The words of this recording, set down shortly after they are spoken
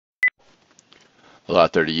Hello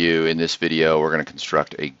out there to you. In this video, we're going to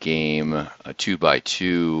construct a game, a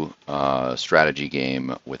 2x2 strategy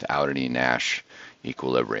game without any Nash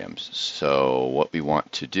equilibriums. So what we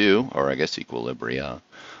want to do, or I guess equilibria,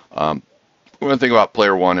 we're going to think about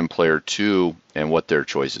player one and player two and what their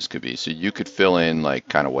choices could be. So you could fill in like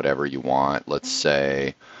kind of whatever you want. Let's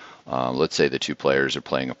say the two players are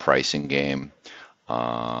playing a pricing game,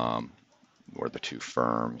 um, or the two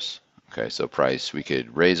firms. Okay, so price, we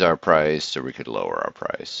could raise our price or we could lower our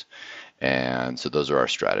price. And so those are our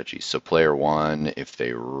strategies. So player one, if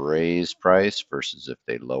they raise price versus if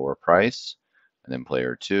they lower price. And then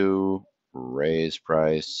player two, raise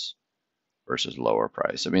price versus lower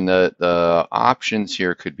price. I mean, the options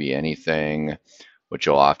here could be anything. What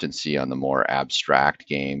you'll often see on the more abstract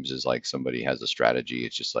games is like somebody has a strategy.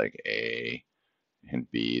 It's just like A and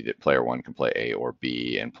B, that player one can play A or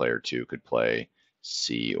B, and player two could play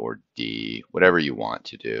C or D, whatever you want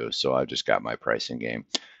to do. So I've just got my pricing game.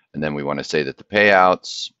 And then we want to say that the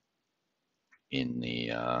payouts in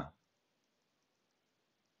the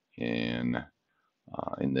in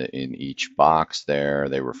each box there,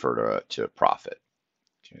 they refer to profit.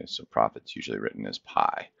 Okay, so profit's usually written as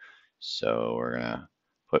pi. So we're gonna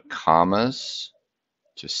put commas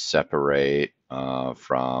to separate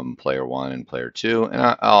from player one and player two, and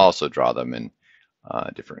I'll also draw them in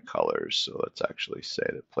different colors. So let's actually say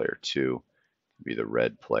that player two can be the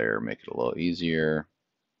red player, make it a little easier.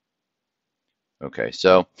 Okay,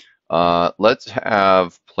 so let's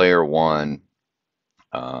have player one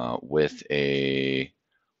with a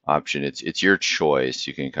option. It's your choice.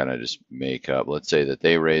 You can kind of just make up. Let's say that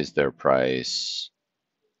they raise their price,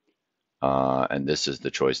 and this is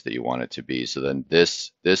the choice that you want it to be. So then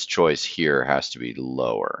this choice here has to be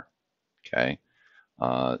lower. Okay,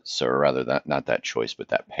 so rather that not that choice, but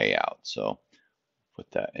that payout. So put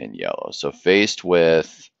that in yellow. So faced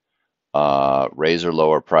with raise or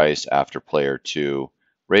lower price after player two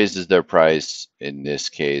raises their price, in this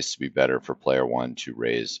case, be better for player one to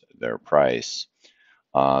raise their price.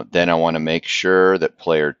 Then I want to make sure that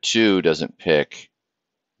player two doesn't pick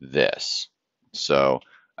this. So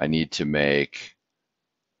I need to make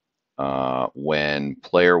when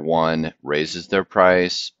player one raises their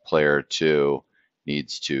price, player two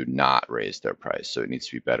needs to not raise their price. So it needs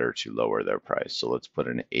to be better to lower their price. So let's put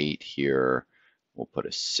an 8 here. We'll put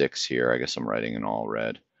a 6 here. I guess I'm writing in all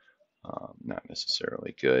red. Not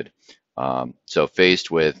necessarily good. So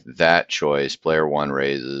faced with that choice, player one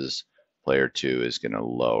raises, player two is going to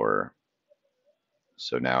lower.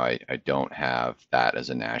 So now I don't have that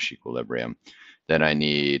as a Nash equilibrium. Then I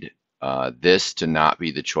need this to not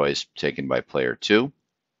be the choice taken by player two.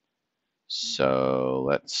 So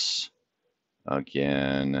let's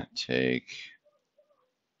again take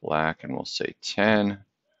black and we'll say 10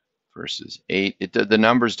 versus 8. The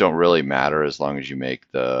numbers don't really matter as long as you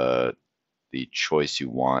make the choice you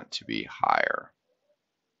want to be higher.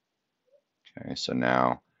 Okay, so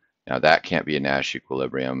now that can't be a Nash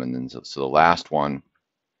equilibrium. And then so the last one,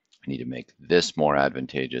 I need to make this more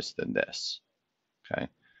advantageous than this. Okay,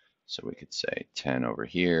 so we could say 10 over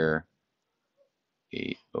here,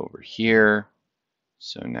 8 over here.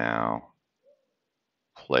 So now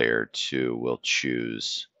player two will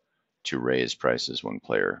choose to raise prices when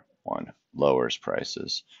player one lowers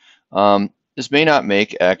prices. This may not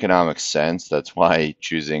make economic sense. That's why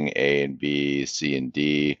choosing A and B, C and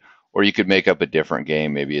D, or you could make up a different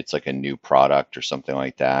game. Maybe it's like a new product or something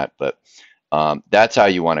like that. But that's how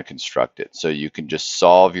you want to construct it. So you can just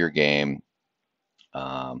solve your game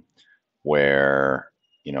where,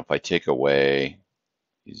 if I take away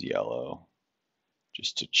these yellow,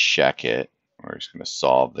 just to check it, we're just going to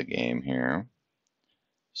solve the game here.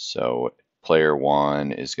 So player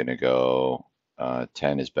one is going to go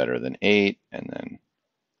 10 is better than 8, and then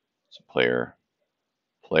so player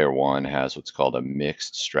one has what's called a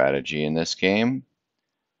mixed strategy in this game.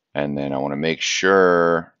 And then I want to make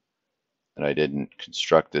sure that I didn't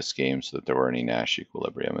construct this game so that there were any Nash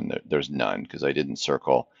equilibrium, and there's none because I didn't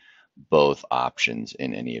circle both options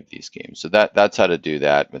in any of these games. So that's how to do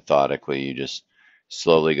that methodically. You just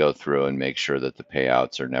slowly go through and make sure that the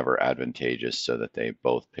payouts are never advantageous so that they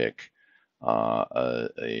both pick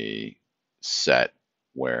a set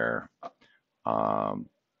where that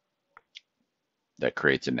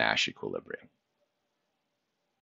creates a Nash equilibrium.